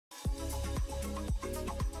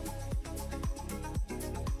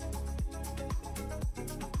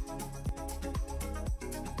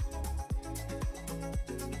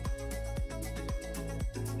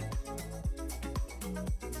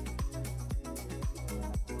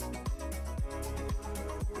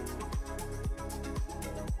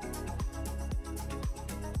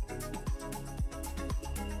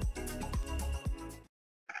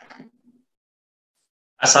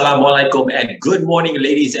Assalamualaikum and good morning,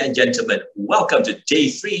 ladies and gentlemen. Welcome to day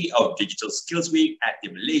 3 of Digital Skills Week at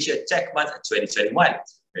the Malaysia Tech Month 2021.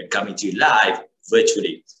 We're coming to you live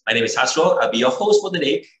virtually. My name is Hasro. I'll be your host for the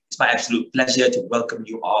day. It's my absolute pleasure to welcome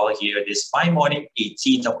you all here this fine morning,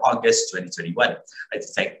 18th of August 2021. I'd like to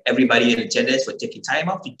thank everybody in attendance for taking time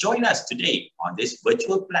out to join us today on this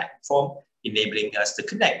virtual platform, enabling us to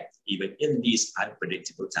connect even in these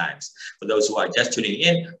unpredictable times. For those who are just tuning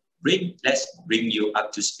in, let's bring you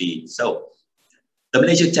up to speed. So, the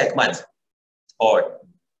Malaysia Tech Month, or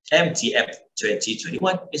MTM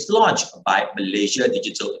 2021, is launched by Malaysia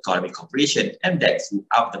Digital Economy Corporation, MDEC,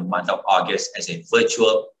 throughout the month of August as a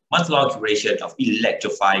virtual month-long curation of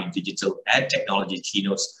electrifying digital and technology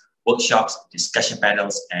keynotes, workshops, discussion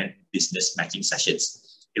panels, and business matching sessions.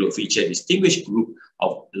 It will feature a distinguished group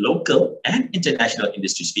of local and international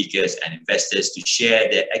industry speakers and investors to share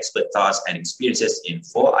their expert thoughts and experiences in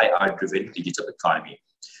 4IR-driven digital economy.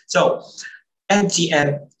 So,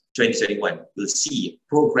 MTM 2021 will see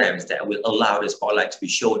programs that will allow the spotlight to be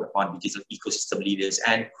shown on digital ecosystem leaders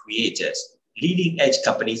and creators, leading-edge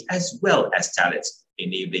companies, as well as talents,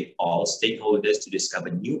 enabling all stakeholders to discover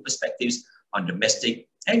new perspectives on domestic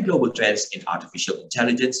and global trends in artificial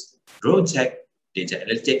intelligence, drone tech, data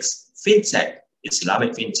analytics, fintech,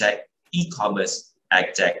 Islamic fintech, e-commerce,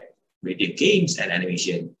 agtech, radio games and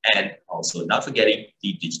animation, and also not forgetting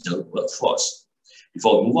the digital workforce.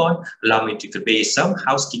 Before we move on, allow me to convey some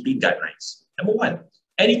housekeeping guidelines. Number 1,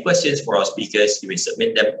 any questions for our speakers, you may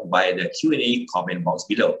submit them via the Q&A comment box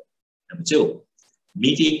below. Number 2,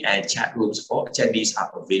 meeting and chat rooms for attendees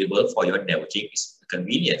are available for your networking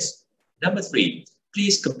convenience. Number 3,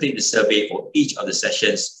 please complete the survey for each of the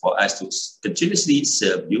sessions for us to continuously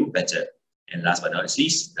serve you better. And last but not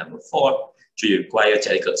least, number 4, should you require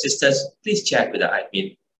technical assistance, please chat with our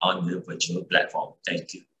admin on the virtual platform.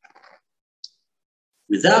 Thank you.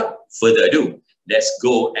 Without further ado, let's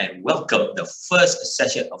go and welcome the first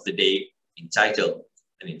session of the day, entitled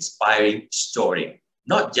An Inspiring Story.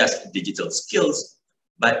 Not just digital skills,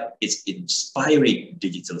 but it's inspiring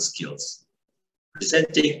digital skills.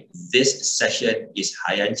 Presenting this session is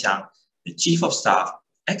Haiyan, the Chief of Staff,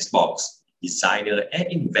 Xbox, Designer and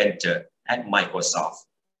Inventor at Microsoft.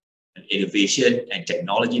 An innovation and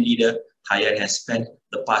technology leader, Haiyan has spent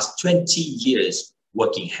the past 20 years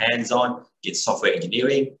working hands-on in software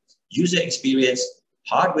engineering, user experience,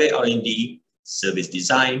 hardware R&D, service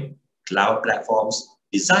design, cloud platforms,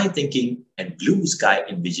 design thinking, and blue sky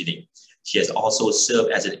envisioning. She has also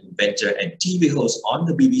served as an inventor and TV host on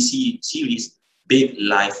the BBC series Big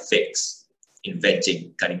Life Fix,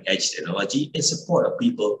 inventing cutting-edge technology in support of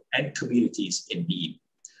people and communities in need.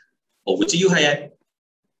 Over to you, Haiyan.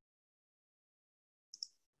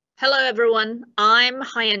 Hello, everyone. I'm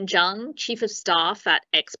Haiyan Zhang, Chief of Staff at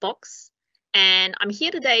Xbox, and I'm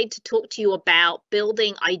here today to talk to you about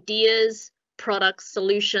building ideas, products,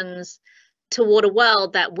 solutions toward a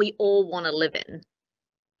world that we all want to live in,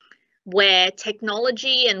 where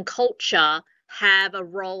technology and culture have a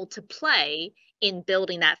role to play in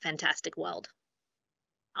building that fantastic world.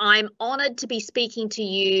 I'm honored to be speaking to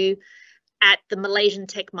you at the Malaysian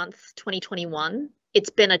Tech Month 2021. It's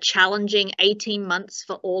been a challenging 18 months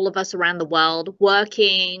for all of us around the world,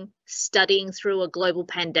 working, studying through a global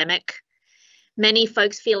pandemic. Many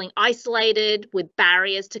folks feeling isolated with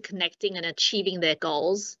barriers to connecting and achieving their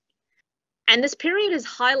goals. And this period has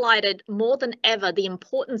highlighted more than ever the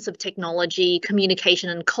importance of technology, communication,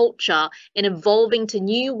 and culture in evolving to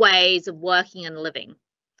new ways of working and living.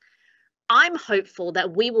 I'm hopeful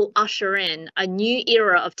that we will usher in a new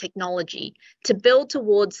era of technology to build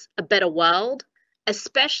towards a better world,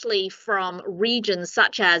 especially from regions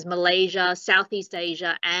such as Malaysia, Southeast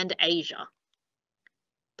Asia, and Asia.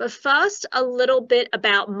 But first, a little bit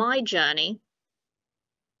about my journey.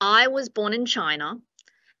 I was born in China.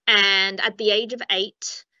 And at the age of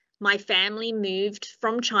 8, my family moved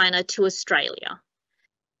from China to Australia.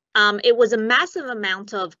 It was a massive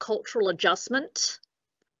amount of cultural adjustment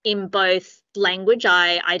in both language.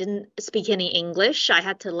 I didn't speak any English. I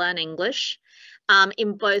had to learn English.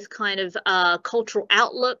 In both kind of cultural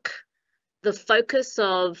outlook, the focus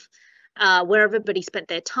of where everybody spent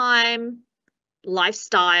their time,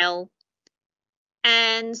 lifestyle.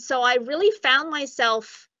 And so I really found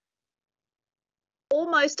myself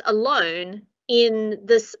almost alone in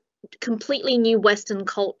this completely new Western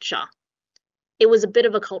culture. It was a bit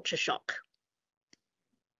of a culture shock.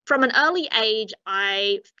 From an early age,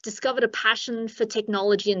 I discovered a passion for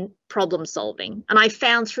technology and problem solving. And I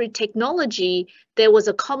found through technology, there was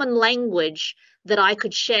a common language that I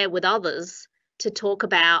could share with others to talk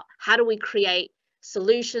about how do we create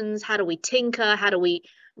solutions, how do we tinker, how do we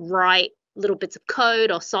write little bits of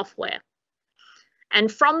code or software.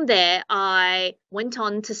 And from there, I went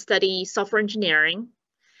on to study software engineering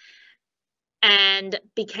and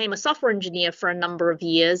became a software engineer for a number of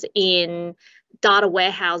years in data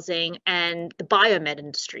warehousing and the biomed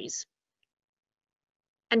industries.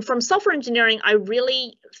 And from software engineering, I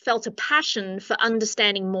really felt a passion for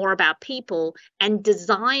understanding more about people and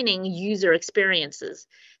designing user experiences.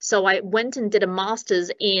 So I went and did a master's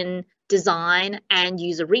in design and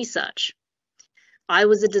user research. I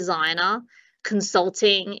was a designer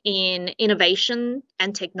consulting in innovation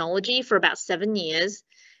and technology for about 7 years,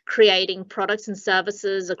 creating products and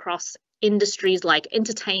services across industries like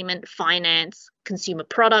entertainment, finance, consumer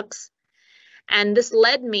products. And this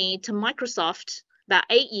led me to Microsoft about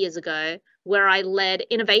 8 years ago, where I led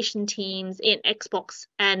innovation teams in Xbox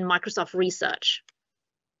and Microsoft research.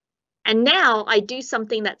 And now I do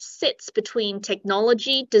something that sits between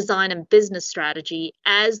technology, design, and business strategy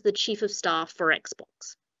as the chief of staff for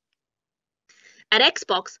Xbox. At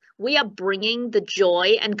Xbox, we are bringing the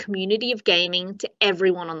joy and community of gaming to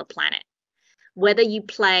everyone on the planet. Whether you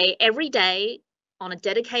play every day on a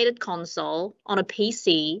dedicated console, on a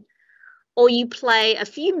PC, or you play a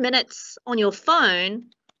few minutes on your phone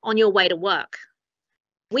on your way to work.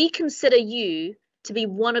 We consider you to be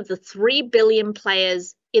one of the 3 billion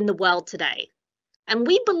players in the world today. And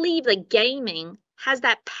we believe that gaming has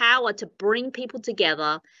that power to bring people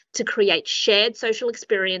together to create shared social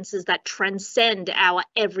experiences that transcend our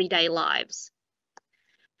everyday lives.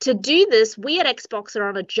 To do this, we at Xbox are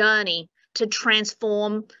on a journey to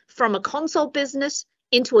transform from a console business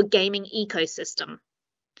into a gaming ecosystem.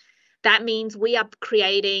 That means we are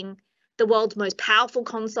creating the world's most powerful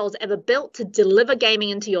consoles ever built to deliver gaming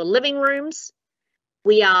into your living rooms.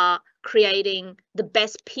 We are creating the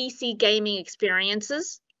best PC gaming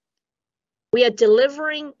experiences. We are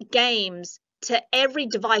delivering games to every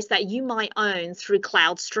device that you might own through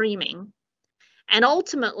cloud streaming. And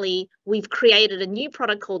ultimately, we've created a new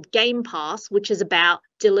product called Game Pass, which is about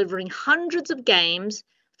delivering hundreds of games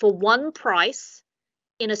for one price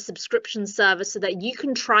in a subscription service so that you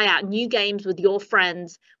can try out new games with your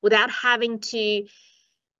friends without having to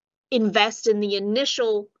invest in the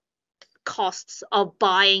initial costs of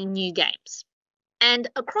buying new games. And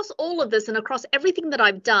across all of this and across everything that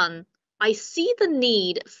I've done, I see the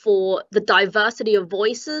need for the diversity of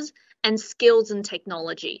voices and skills and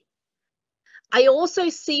technology. I also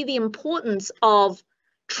see the importance of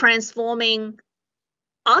transforming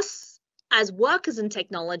us as workers in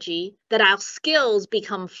technology, that our skills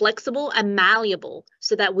become flexible and malleable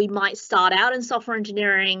so that we might start out in software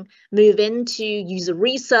engineering, move into user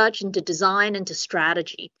research, into design, into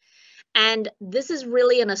strategy. And this is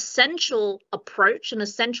really an essential approach, an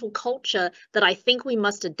essential culture that I think we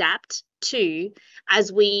must adapt to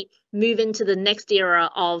as we move into the next era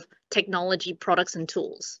of technology products and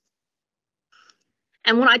tools.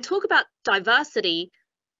 And when I talk about diversity,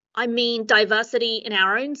 I mean diversity in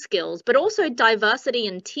our own skills, but also diversity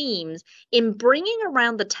in teams, in bringing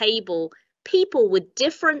around the table people with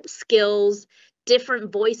different skills,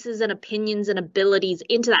 different voices and opinions and abilities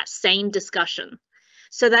into that same discussion,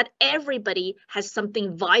 so that everybody has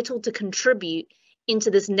something vital to contribute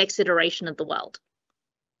into this next iteration of the world.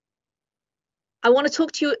 I want to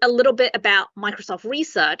talk to you a little bit about Microsoft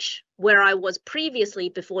Research, where I was previously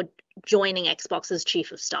before joining Xbox as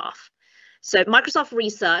Chief of Staff. So Microsoft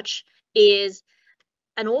Research is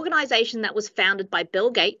an organization that was founded by Bill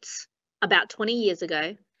Gates about 20 years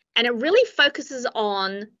ago, and it really focuses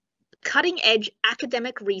on cutting-edge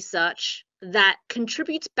academic research that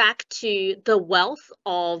contributes back to the wealth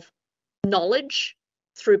of knowledge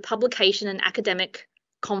through publication and academic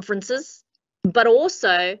conferences, but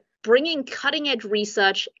also bringing cutting-edge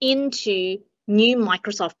research into new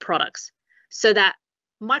Microsoft products so that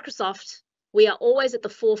Microsoft, we are always at the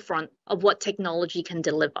forefront of what technology can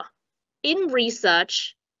deliver. In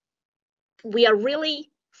research, we are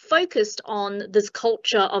really focused on this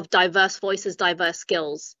culture of diverse voices, diverse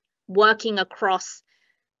skills, working across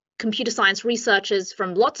computer science researchers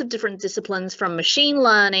from lots of different disciplines, from machine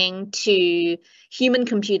learning to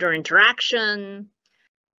human-computer interaction,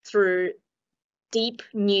 through deep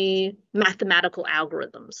new mathematical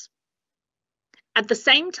algorithms. At the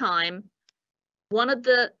same time, one of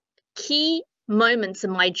the key moments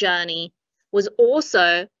in my journey was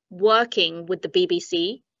also working with the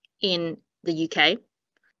BBC in the UK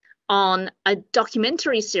on a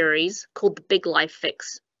documentary series called The Big Life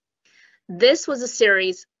Fix. This was a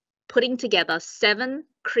series putting together 7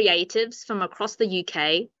 creatives from across the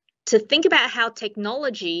UK to think about how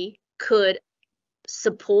technology could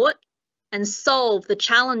support and solve the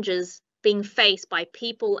challenges being faced by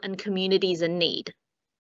people and communities in need.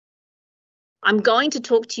 I'm going to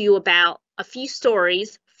talk to you about a few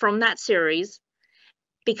stories from that series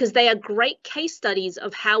because they are great case studies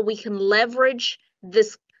of how we can leverage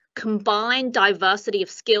this combined diversity of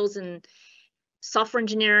skills in software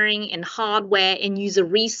engineering, in hardware, in user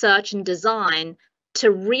research and design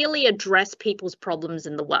to really address people's problems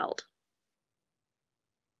in the world.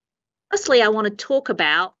 Firstly, I want to talk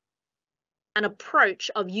about an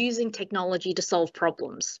approach of using technology to solve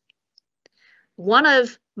problems. One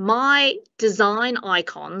of my design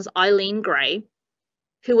icons, Eileen Gray,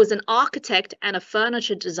 who was an architect and a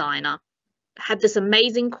furniture designer, had this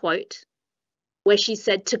amazing quote where she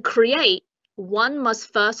said, "To create, one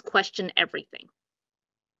must first question everything."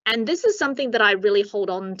 And this is something that I really hold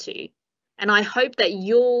on to. And I hope that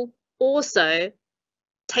you'll also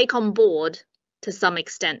take on board to some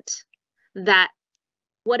extent that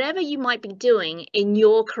whatever you might be doing in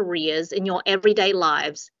your careers, in your everyday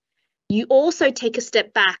lives, you also take a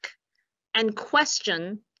step back and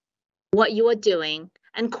question what you are doing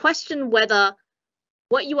and question whether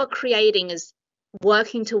what you are creating is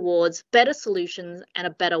working towards better solutions and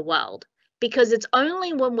a better world. Because it's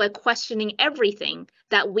only when we're questioning everything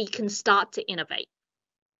that we can start to innovate.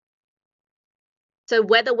 So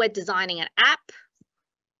whether we're designing an app,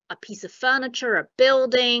 a piece of furniture, a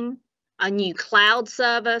building, a new cloud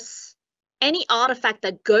service, any artifact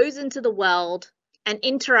that goes into the world and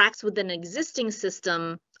interacts with an existing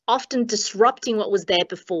system, often disrupting what was there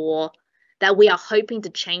before, that we are hoping to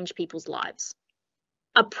change people's lives.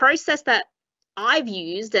 A process that I've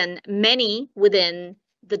used and many within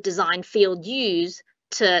the design field use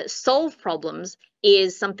to solve problems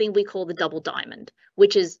is something we call the double diamond,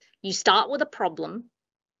 which is you start with a problem,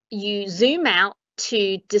 you zoom out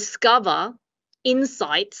to discover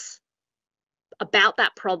insights about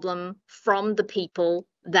that problem from the people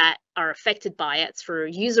that are affected by it through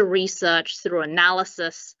user research, through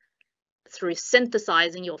analysis, through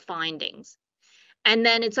synthesizing your findings. And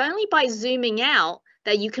then it's only by zooming out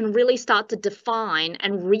that you can really start to define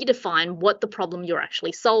and redefine what the problem you're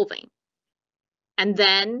actually solving. And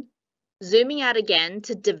then zooming out again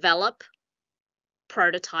to develop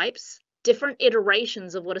prototypes, different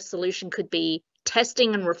iterations of what a solution could be,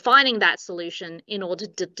 testing and refining that solution in order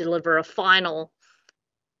to deliver a final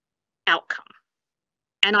outcome.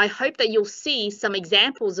 And I hope that you'll see some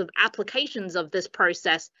examples of applications of this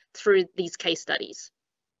process through these case studies.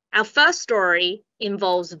 Our first story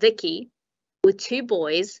involves Vicky with two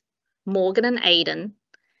boys, Morgan and Aiden,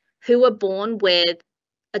 who were born with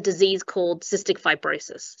a disease called cystic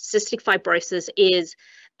fibrosis. Cystic fibrosis is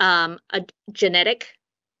a genetic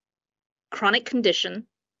chronic condition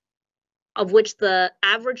of which the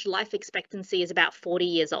average life expectancy is about 40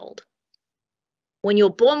 years old. When you're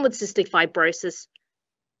born with cystic fibrosis,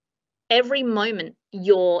 every moment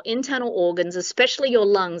your internal organs, especially your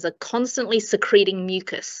lungs, are constantly secreting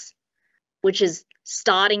mucus, which is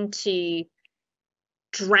starting to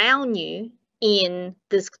drown you in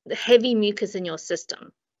this heavy mucus in your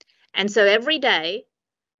system. And so every day,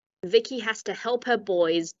 Vicky has to help her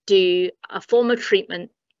boys do a form of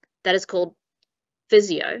treatment that is called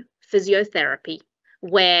physiotherapy,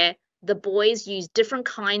 where the boys use different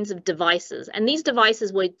kinds of devices. And these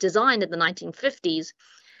devices were designed in the 1950s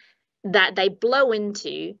that they blow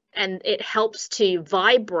into, and it helps to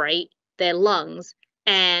vibrate their lungs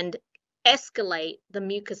and escalate the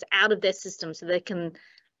mucus out of their system so they can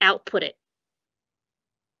output it.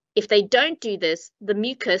 If they don't do this, the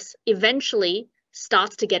mucus eventually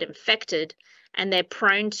starts to get infected and they're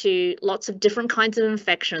prone to lots of different kinds of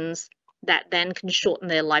infections that then can shorten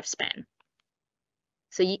their lifespan.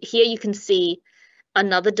 So here you can see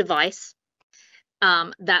another device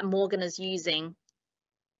that Morgan is using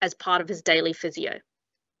as part of his daily physio.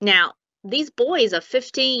 Now, these boys are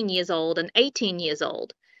 15 years old and 18 years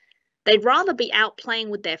old. They'd rather be out playing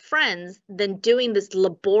with their friends than doing this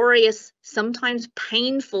laborious, sometimes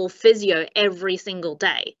painful physio every single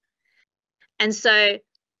day. And so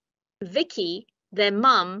Vicky, their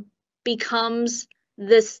mum, becomes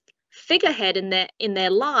this figurehead in their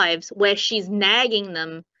lives where she's nagging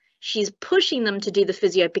them, she's pushing them to do the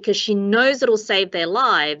physio because she knows it'll save their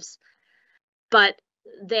lives, but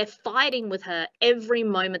they're fighting with her every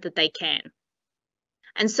moment that they can.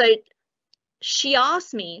 And so she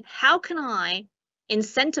asked me, how can I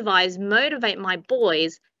incentivize, motivate my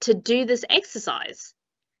boys to do this exercise?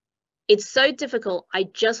 It's so difficult. I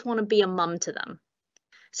just want to be a mum to them.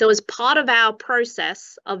 So as part of our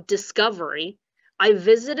process of discovery, I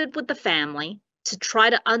visited with the family to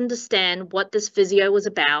try to understand what this physio was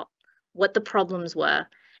about, what the problems were,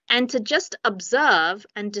 and to just observe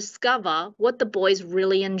and discover what the boys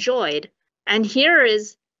really enjoyed. And here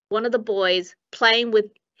is one of the boys playing with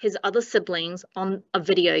his other siblings on a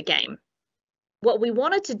video game. What we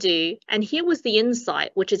wanted to do, and here was the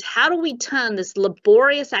insight, which is how do we turn this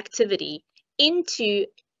laborious activity into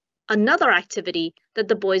another activity that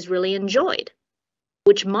the boys really enjoyed,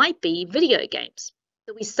 which might be video games.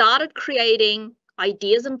 So we started creating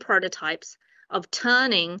ideas and prototypes of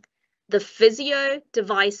turning the physio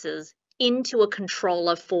devices into a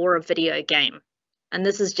controller for a video game. And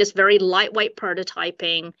this is just very lightweight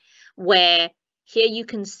prototyping, where here you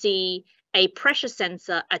can see a pressure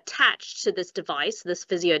sensor attached to this device, this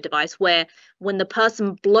physio device, where when the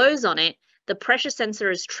person blows on it, the pressure sensor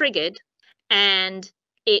is triggered and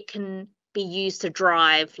it can be used to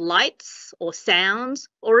drive lights or sounds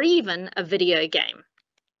or even a video game.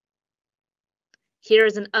 Here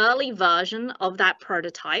is an early version of that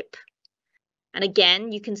prototype. And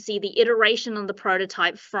again, you can see the iteration of the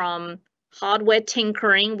prototype from hardware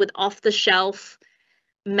tinkering with off-the-shelf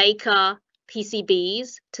maker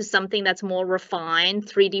PCBs to something that's more refined,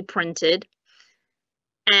 3D printed.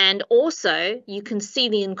 And also, you can see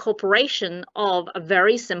the incorporation of a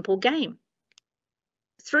very simple game.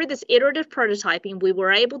 Through this iterative prototyping, we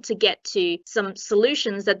were able to get to some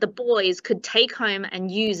solutions that the boys could take home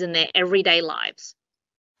and use in their everyday lives.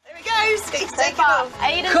 There he goes. He's taking off.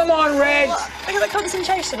 Come on, Red. Look at the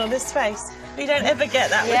concentration on his face. We don't ever get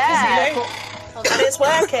that with Kizzy. And it's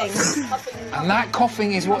working. And that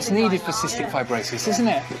coughing is what's needed for cystic fibrosis, isn't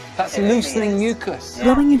it? That's loosening mucus.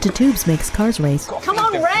 Blowing into tubes makes cars race. Come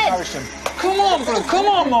on, Red. Come on, bro. Come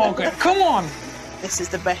on, Morgan. Come on. This is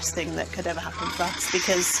the best thing that could ever happen for us,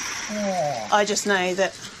 because I just know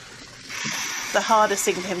that the hardest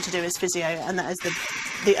thing for him to do is physio, and that is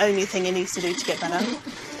the only thing he needs to do to get better.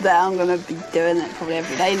 That I'm going to be doing it probably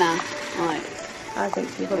every day now. Like, I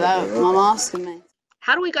think without mum asking me.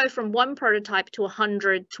 How do we go from one prototype to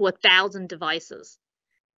 100 to 1,000 devices?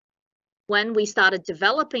 When we started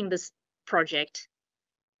developing this project,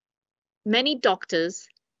 many doctors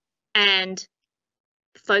and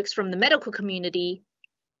folks from the medical community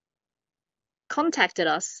contacted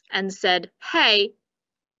us and said, hey,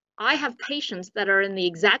 I have patients that are in the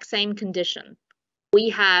exact same condition. We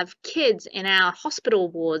have kids in our hospital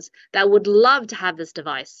wards that would love to have this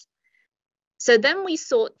device. So then we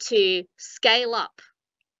sought to scale up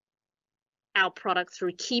our product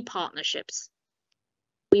through key partnerships.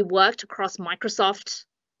 We worked across Microsoft,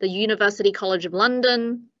 the University College of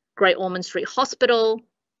London, Great Ormond Street Hospital.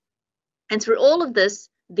 And through all of this,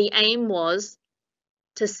 the aim was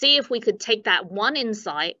to see if we could take that one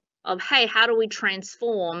insight of, hey, how do we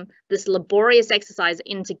transform this laborious exercise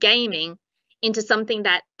into gaming, into something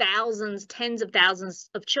that thousands, tens of thousands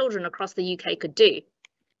of children across the UK could do.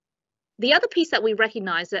 The other piece that we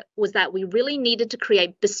recognized was that we really needed to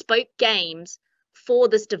create bespoke games for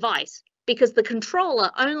this device, because the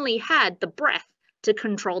controller only had the breadth to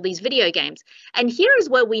control these video games. And here is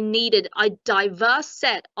where we needed a diverse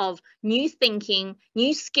set of new thinking,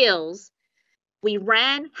 new skills. We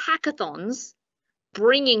ran hackathons,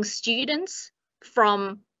 bringing students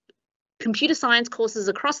from computer science courses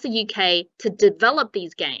across the UK to develop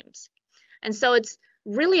these games. And so it's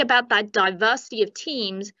really about that diversity of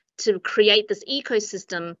teams to create this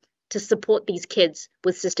ecosystem to support these kids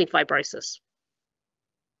with cystic fibrosis.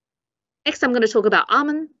 Next, I'm going to talk about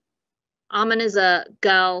Armin. Armin is a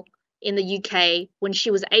girl in the UK. When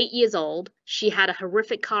she was 8 years old, she had a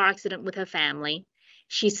horrific car accident with her family.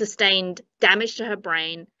 She sustained damage to her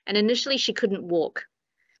brain, and initially she couldn't walk.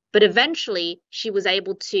 But eventually she was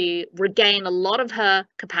able to regain a lot of her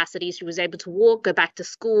capacities. She was able to walk, go back to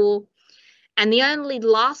school. And the only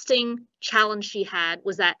lasting challenge she had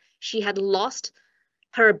was that she had lost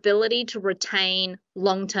her ability to retain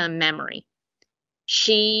long-term memory.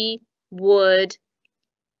 She would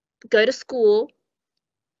go to school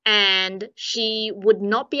and she would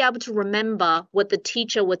not be able to remember what the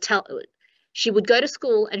teacher would tell. She would go to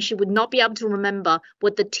school and she would not be able to remember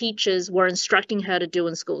what the teachers were instructing her to do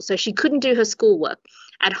in school. So she couldn't do her schoolwork.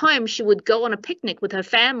 At home, she would go on a picnic with her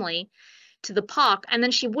family to the park, and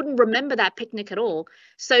then she wouldn't remember that picnic at all.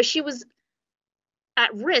 So she was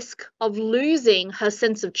at risk of losing her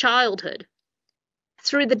sense of childhood.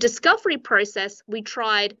 Through the discovery process, we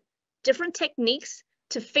tried different techniques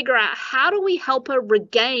to figure out how do we help her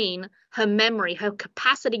regain her memory, her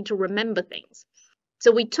capacity to remember things.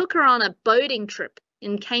 So we took her on a boating trip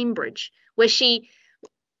in Cambridge where she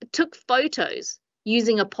took photos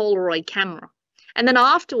using a Polaroid camera. And then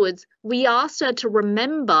afterwards, we asked her to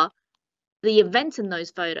remember the events in those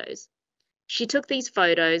photos. She took these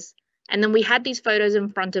photos, and then we had these photos in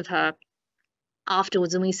front of her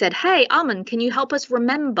afterwards, and we said, hey, Aman, can you help us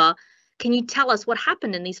remember? Can you tell us what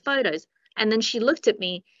happened in these photos? And then she looked at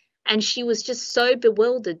me And she was just so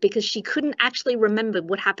bewildered because she couldn't actually remember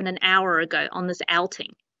what happened an hour ago on this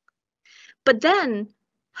outing. But then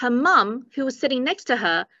her mum, who was sitting next to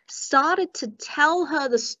her, started to tell her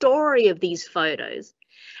the story of these photos.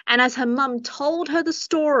 And as her mum told her the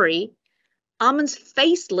story, Aman's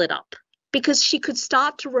face lit up because she could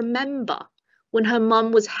start to remember when her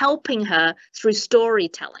mum was helping her through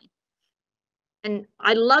storytelling. And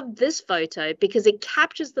I love this photo because it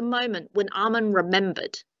captures the moment when Aman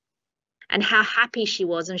remembered and how happy she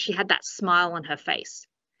was, and she had that smile on her face.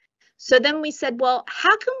 So then we said, well,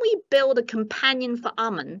 how can we build a companion for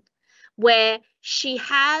Aman where she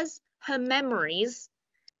has her memories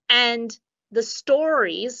and the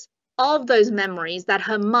stories of those memories that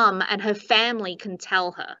her mum and her family can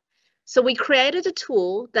tell her? So we created a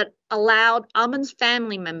tool that allowed Aman's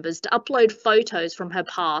family members to upload photos from her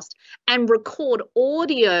past and record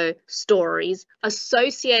audio stories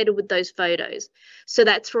associated with those photos, so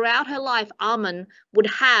that throughout her life, Aman would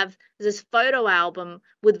have this photo album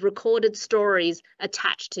with recorded stories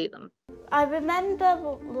attached to them. I remember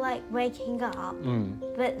like waking up,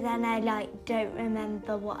 but then I don't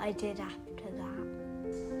remember what I did after that.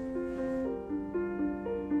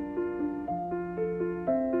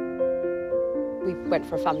 We went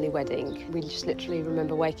for a family wedding. We just literally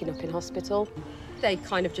remember waking up in hospital. They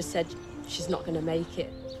kind of just said, she's not going to make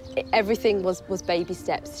it. Everything was baby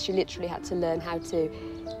steps. She literally had to learn how to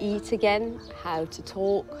eat again, how to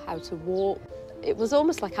talk, how to walk. It was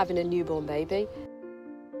almost like having a newborn baby.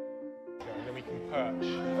 And then we can perch.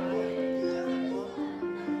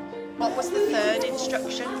 What was the third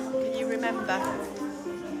instruction? Can you remember?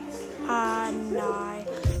 No.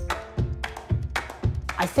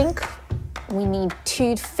 I think we need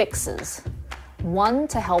 2 fixes. One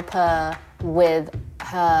to help her with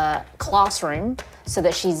her classroom so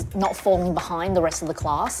that she's not falling behind the rest of the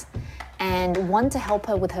class, and one to help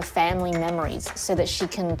her with her family memories so that she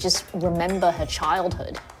can just remember her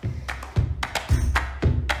childhood.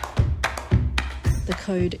 The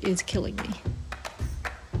code is killing me.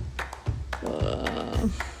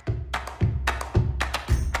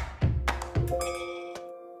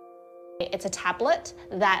 It's a tablet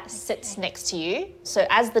that sits next to you. So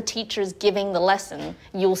as the teacher is giving the lesson,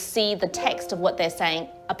 you'll see the text of what they're saying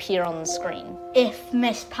appear on the screen. If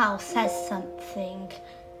Miss Powell says something,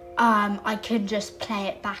 I can just play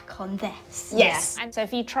it back on this. Yes. And so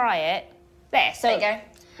if you try it, there. So There you go.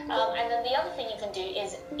 And then the other thing you can do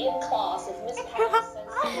is in class, if Miss Powell says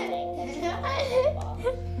something.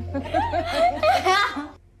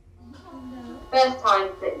 First time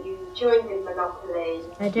that you joined in Monopoly.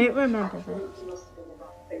 I don't remember that.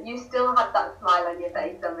 But you still had that smile on your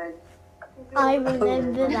face, Aman. I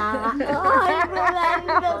remember that. I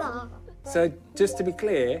remember that. So just to be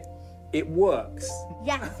clear, it works.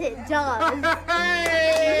 Yes, it does.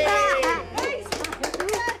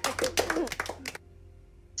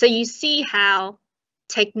 So you see how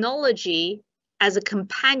technology as a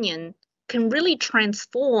companion can really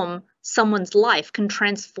transform someone's life, can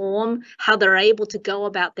transform how they're able to go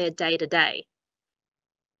about their day-to-day.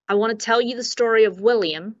 I want to tell you the story of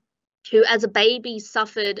William, who as a baby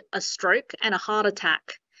suffered a stroke and a heart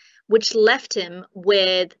attack, which left him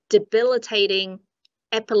with debilitating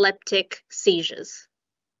epileptic seizures.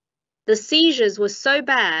 The seizures were so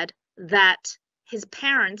bad that his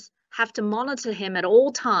parents have to monitor him at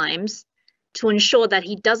all times to ensure that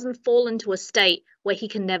he doesn't fall into a state where he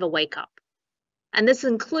can never wake up. And this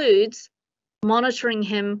includes monitoring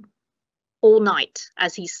him all night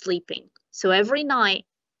as he's sleeping. So every night,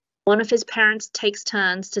 one of his parents takes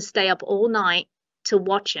turns to stay up all night to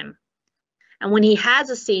watch him. And when he has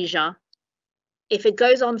a seizure, if it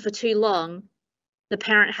goes on for too long, the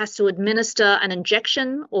parent has to administer an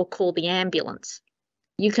injection or call the ambulance.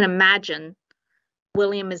 You can imagine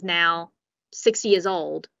William is now 6 years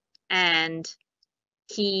old and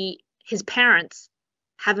his parents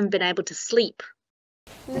haven't been able to sleep.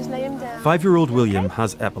 Just lay him down. 5-year-old William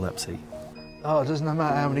has epilepsy. Oh, it doesn't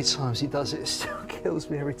matter how many times he does it, it still kills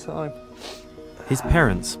me every time. His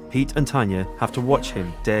parents, Pete and Tanya, have to watch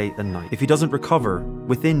him day and night. If he doesn't recover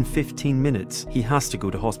within 15 minutes, he has to go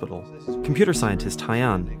to hospital. Computer scientist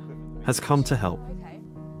Haiyan has come to help.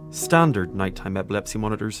 Standard nighttime epilepsy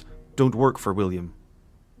monitors don't work for William.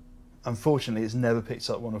 Unfortunately, it's never picked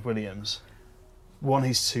up one of William's. One,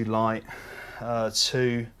 he's too light.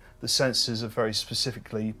 Two, the sensors are very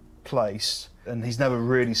specifically placed, and he's never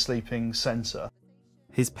really sleeping centre.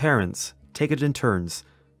 His parents take it in turns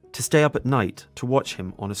to stay up at night to watch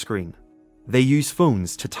him on a screen. They use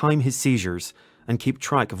phones to time his seizures and keep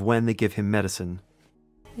track of when they give him medicine.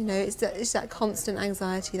 You know, it's that constant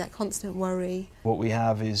anxiety, that constant worry. What we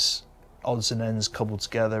have is odds and ends cobbled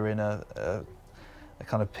together in a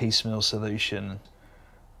kind of piecemeal solution.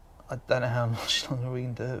 I don't know how much longer we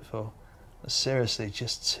can do it for. I'm seriously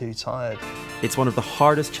just too tired. It's one of the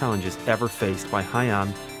hardest challenges ever faced by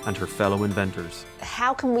Haiyan and her fellow inventors.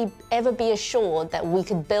 How can we ever be assured that we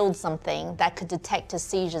could build something that could detect his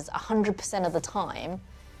seizures 100% of the time,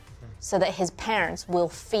 so that his parents will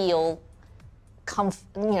feel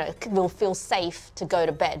will feel safe to go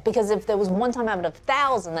to bed? Because if there was one time out of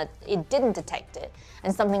 1,000 that it didn't detect it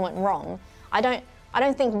and something went wrong, I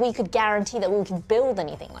don't think we could guarantee that we could build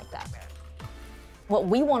anything like that. What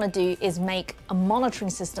we want to do is make a monitoring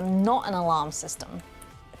system, not an alarm system.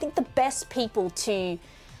 I think the best people to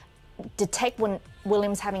detect when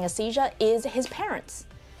William's having a seizure is his parents.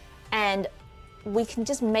 And we can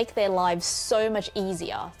just make their lives so much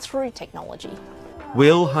easier through technology.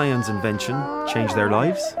 Will Haiyan's invention change their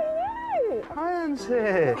lives? Haiyan's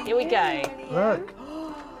here. Here we go. Look.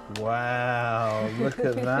 Wow, look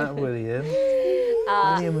at that, William.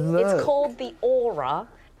 William, look. It's called the Aura,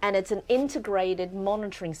 and it's an integrated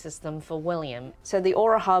monitoring system for William. So the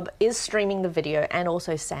Aura Hub is streaming the video and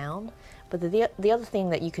also sound, but the other thing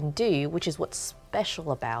that you can do, which is what's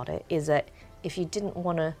special about it, is that if you didn't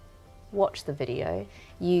want to watch the video,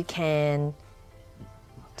 you can...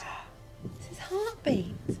 This is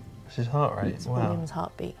heartbeat. This is heart rate, It's wow. William's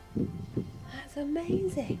heartbeat. That's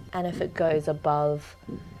amazing. And if it goes above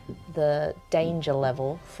the danger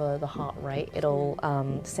level for the heart rate, it'll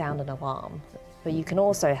sound an alarm. But you can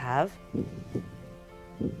also have...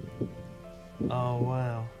 Oh,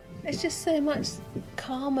 wow. It's just so much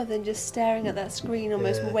calmer than just staring at that screen,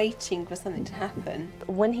 almost Yeah. waiting for something to happen.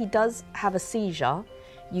 When he does have a seizure,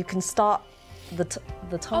 you can start the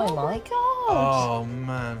timer. Oh my god! Oh,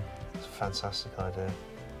 man. It's a fantastic idea.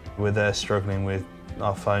 We're there struggling with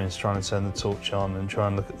our phones, trying to turn the torch on and try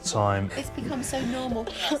and look at the time. It's become so normal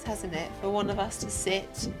for us, hasn't it? For one of us to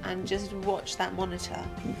sit and just watch that monitor.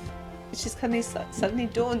 It's just kind of suddenly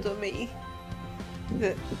dawned on me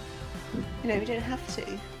that, you know, we don't have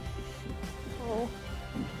to. Oh.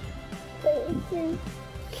 Thank you.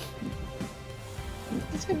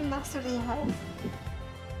 It's going to massively help.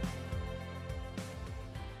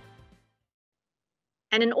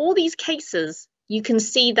 And in all these cases, you can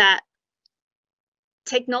see that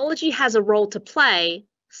technology has a role to play.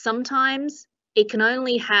 Sometimes it can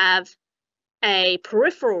only have a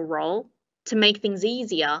peripheral role to make things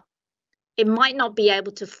easier. It might not be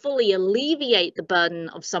able to fully alleviate the burden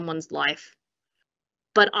of someone's life.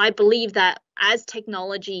 But I believe that as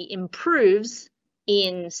technology improves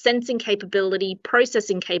in sensing capability,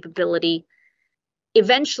 processing capability,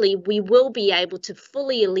 eventually we will be able to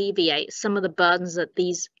fully alleviate some of the burdens that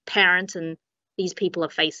these parents and these people are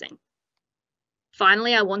facing.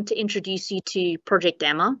 Finally, I want to introduce you to Project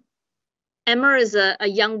Emma. Emma is a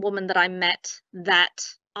young woman that I met that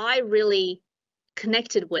I really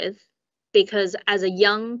connected with because as a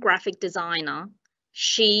young graphic designer,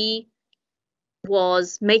 she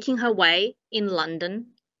was making her way in London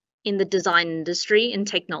in the design industry in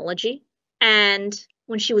technology. And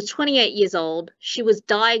when she was 28 years old, she was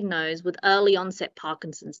diagnosed with early onset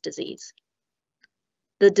Parkinson's disease.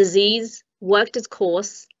 The disease worked its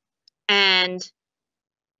course and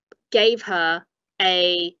gave her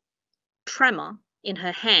a tremor in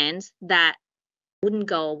her hands that wouldn't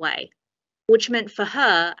go away, which meant for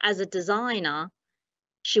her as a designer,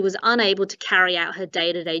 she was unable to carry out her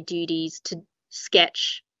day-to-day duties to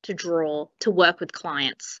sketch, to draw, to work with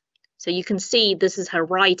clients. So you can see this is her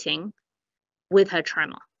writing with her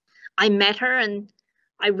tremor. I met her and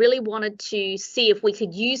I really wanted to see if we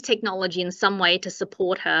could use technology in some way to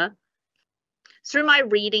support her. Through my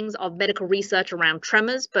readings of medical research around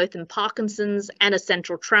tremors, both in Parkinson's and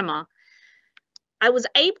essential tremor, I was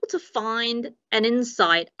able to find an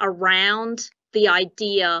insight around the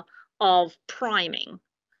idea of priming.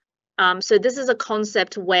 So this is a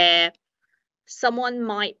concept where someone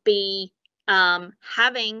might be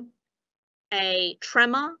having a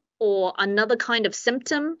tremor or another kind of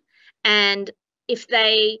symptom, and if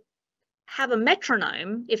they have a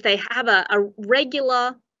metronome, if they have a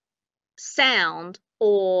regular sound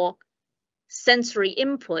or sensory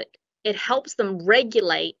input, it helps them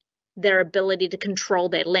regulate their ability to control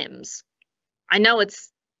their limbs. I know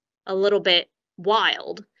it's a little bit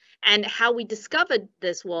wild, and how we discovered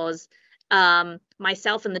this was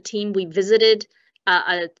myself and the team, we visited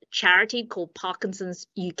a charity called Parkinson's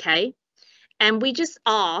UK, and we just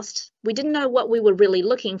asked, we didn't know what we were really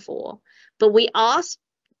looking for, but we asked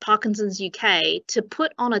Parkinson's UK to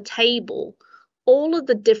put on a table all of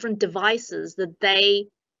the different devices that they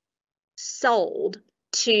sold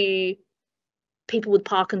to people with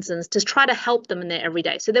Parkinson's to try to help them in their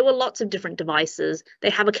everyday. So there were lots of different devices.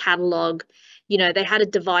 They have a catalog. You know, they had a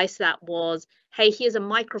device that was, hey, here's a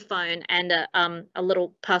microphone and a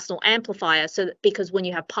little personal amplifier, so that because when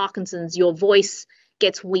you have Parkinson's, your voice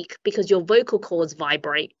gets weak because your vocal cords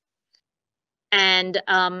vibrate. And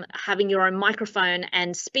having your own microphone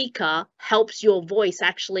and speaker helps your voice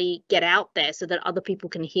actually get out there so that other people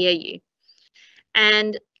can hear you.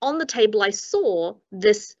 And on the table, I saw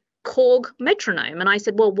this Korg metronome. And I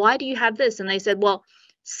said, well, why do you have this? And they said, well,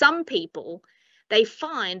 some people, they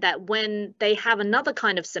find that when they have another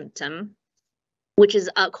kind of symptom, which is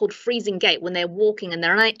called freezing gait, when they're walking and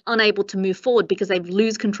they're unable to move forward because they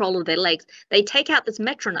lose control of their legs, they take out this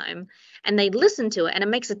metronome and they listen to it, and it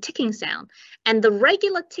makes a ticking sound. And the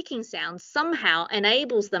regular ticking sound somehow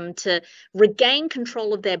enables them to regain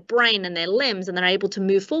control of their brain and their limbs, and they're able to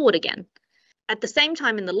move forward again. At the same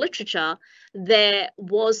time, in the literature, there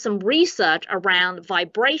was some research around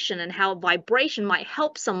vibration and how vibration might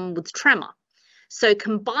help someone with tremor. So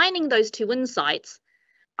combining those two insights,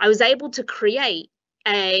 I was able to create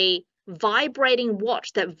a vibrating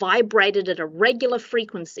watch that vibrated at a regular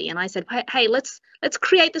frequency. And I said, hey, let's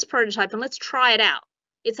create this prototype and let's try it out.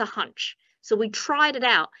 It's a hunch. So we tried it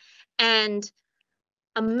out. And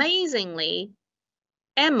amazingly,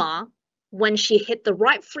 Emma, when she hit the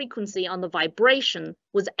right frequency on the vibration,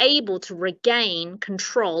 was able to regain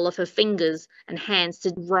control of her fingers and hands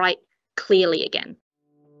to write clearly again.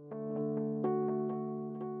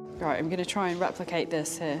 Right, I'm going to try and replicate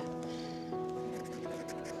this here.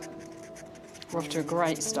 We're off to a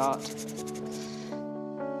great start.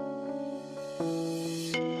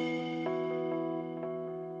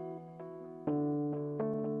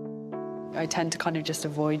 I tend to kind of just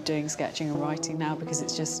avoid doing sketching and writing now because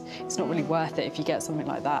it's not really worth it if you get something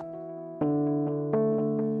like that.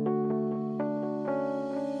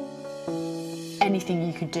 Anything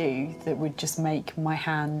you could do that would just make my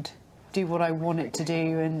hand do what I want it to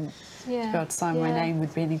do and to be able to sign my name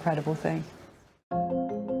would be an incredible thing.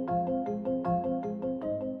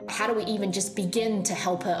 How do we even just begin to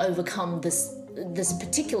help her overcome this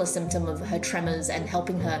particular symptom of her tremors and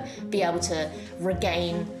helping her be able to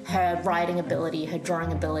regain her writing ability, her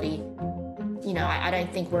drawing ability? You know, I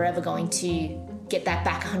don't think we're ever going to get that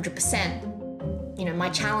back 100%. You know, my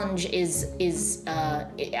challenge is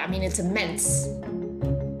I mean, it's immense.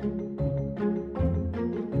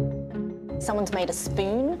 Someone's made a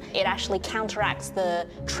spoon. It actually counteracts the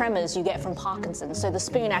tremors you get from Parkinson. So the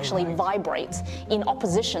spoon actually vibrates in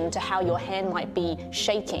opposition to how your hand might be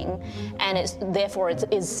shaking, and therefore it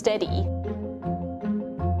is steady.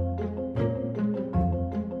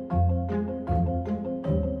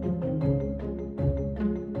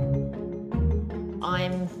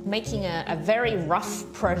 I'm making a very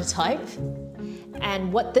rough prototype.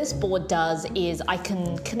 And what this board does is I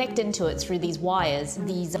can connect into it through these wires,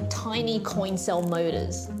 these tiny coin cell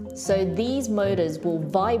motors. So these motors will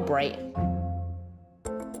vibrate.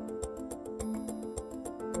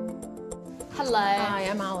 Hello. Hi,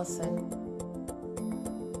 I'm Alison.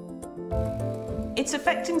 It's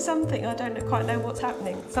affecting something. I don't quite know what's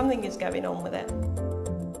happening. Something is going on with it.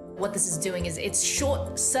 What this is doing is it's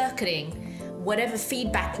short-circuiting whatever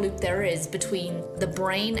feedback loop there is between the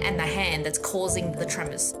brain and the hand that's causing the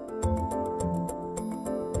tremors.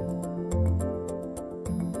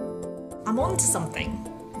 I'm on to something,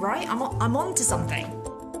 right? I'm on to something.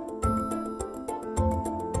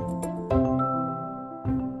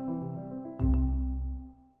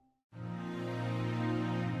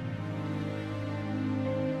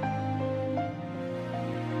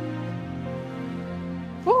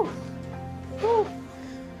 Woo! Woo!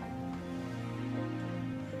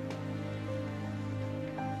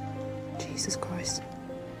 Jesus Christ.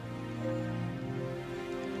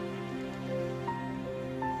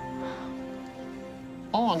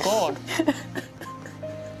 Oh my God.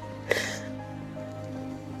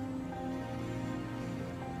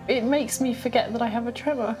 It makes me forget that I have a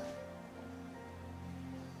tremor.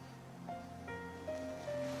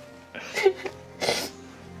 I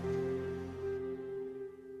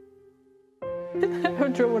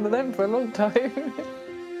haven't drawn one of them for a long time.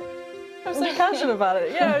 I'm so casual about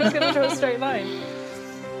it. Yeah, I'm just going to draw a straight line.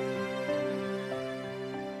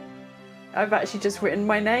 I've actually just written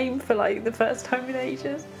my name for like the first time in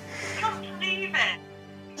ages. I can't believe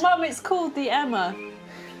it. Mum, it's called the Emma.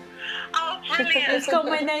 Oh, brilliant. It's got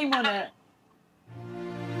my name on it.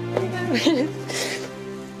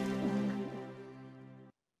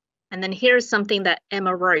 And then here's something that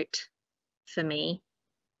Emma wrote for me,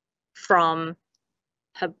 from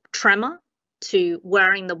her tremor to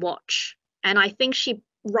wearing the watch. And I think she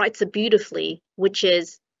writes it beautifully, which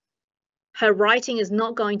is, Her writing is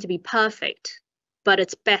not going to be perfect, but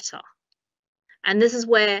it's better. And this is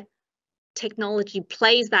where technology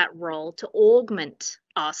plays that role to augment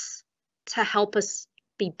us, to help us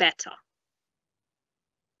be better.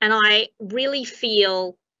 And I really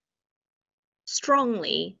feel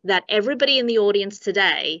strongly that everybody in the audience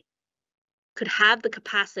today could have the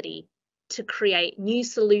capacity to create new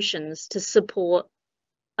solutions to support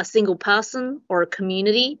a single person or a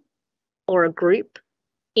community or a group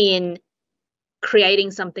in creating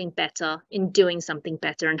something better, in doing something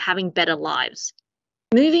better, and having better lives.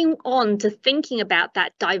 Moving on to thinking about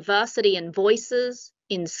that diversity in voices,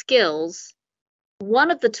 in skills,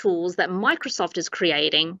 one of the tools that Microsoft is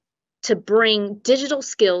creating to bring digital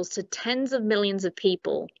skills to tens of millions of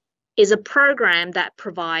people is a program that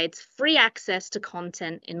provides free access to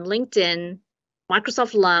content in LinkedIn,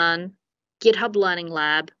 Microsoft Learn, GitHub Learning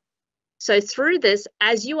Lab. So through this,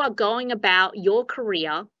 as you are going about your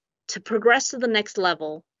career to progress to the next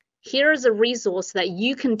level, here is a resource that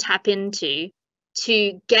you can tap into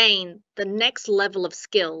to gain the next level of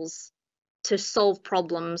skills to solve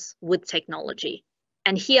problems with technology.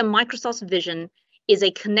 And here, Microsoft's vision is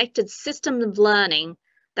a connected system of learning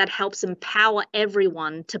that helps empower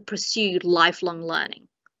everyone to pursue lifelong learning.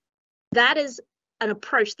 That is an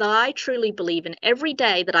approach that I truly believe in. Every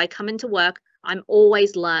day that I come into work, I'm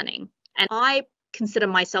always learning. And I consider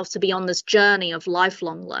myself to be on this journey of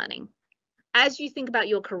lifelong learning. As you think about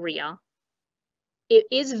your career, it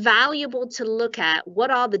is valuable to look at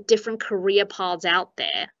what are the different career paths out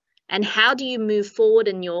there and how do you move forward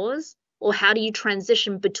in yours, or how do you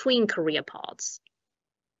transition between career paths?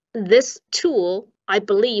 This tool, I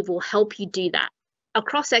believe, will help you do that.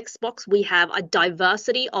 Across Xbox, we have a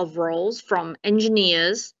diversity of roles from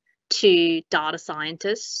engineers to data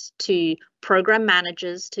scientists, to program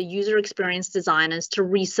managers, to user experience designers, to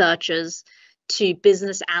researchers, to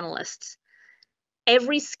business analysts.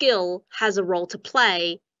 Every skill has a role to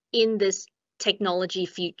play in this technology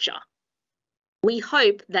future. We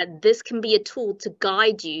hope that this can be a tool to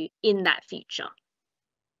guide you in that future.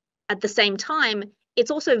 At the same time, it's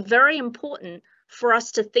also very important for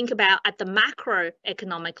us to think about at the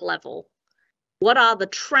macroeconomic level, what are the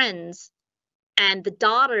trends and the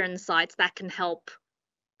data insights that can help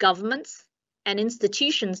governments and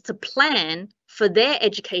institutions to plan for their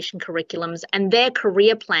education curriculums and their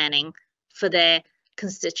career planning for their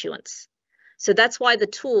constituents. So that's why the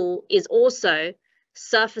tool is also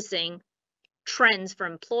surfacing trends for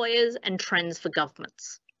employers and trends for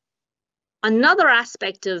governments. Another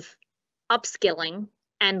aspect of upskilling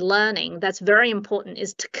and learning that's very important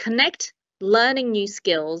is to connect learning new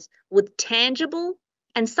skills with tangible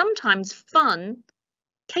and sometimes fun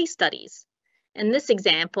case studies. In this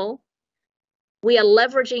example, we are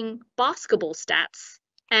leveraging basketball stats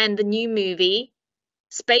and the new movie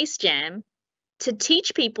Space Jam to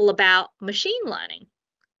teach people about machine learning.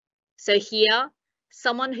 So here,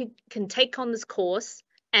 someone who can take on this course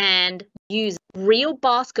and use real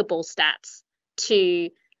basketball stats to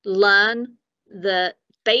learn the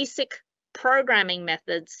basic programming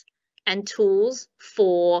methods and tools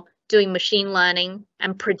for doing machine learning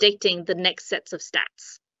and predicting the next sets of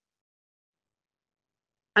stats.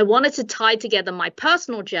 I wanted to tie together my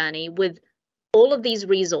personal journey with all of these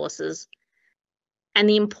resources and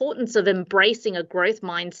the importance of embracing a growth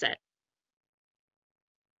mindset.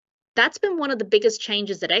 That's been one of the biggest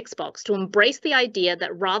changes at Xbox, to embrace the idea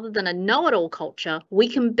that rather than a know-it-all culture, we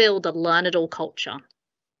can build a learn-it-all culture.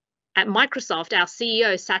 At Microsoft, our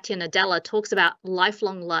CEO, Satya Nadella, talks about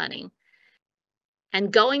lifelong learning.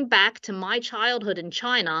 And going back to my childhood in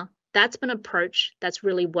China, that's been an approach that's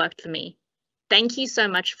really worked for me. Thank you so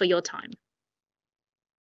much for your time.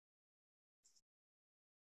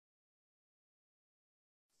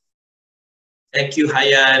 Thank you,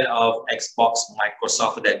 Haiyan of Xbox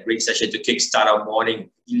Microsoft, for that great session to kickstart our morning.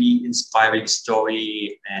 Really inspiring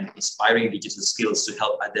story and inspiring digital skills to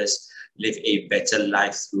help others live a better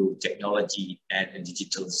life through technology and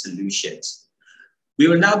digital solutions. We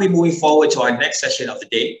will now be moving forward to our next session of the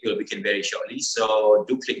day. It will begin very shortly. So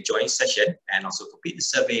do click join session and also complete the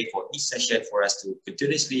survey for each session for us to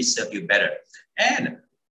continuously serve you better. And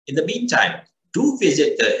in the meantime, do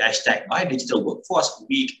visit the hashtag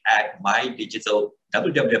MyDigitalWorkforceWeek at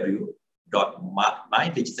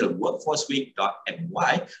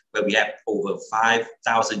mydigitalworkforceweek.my, where we have over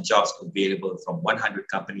 5,000 jobs available from 100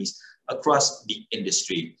 companies across the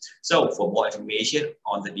industry. So for more information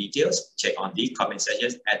on the details, check on the comment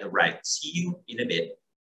sections at the right. See you in a bit.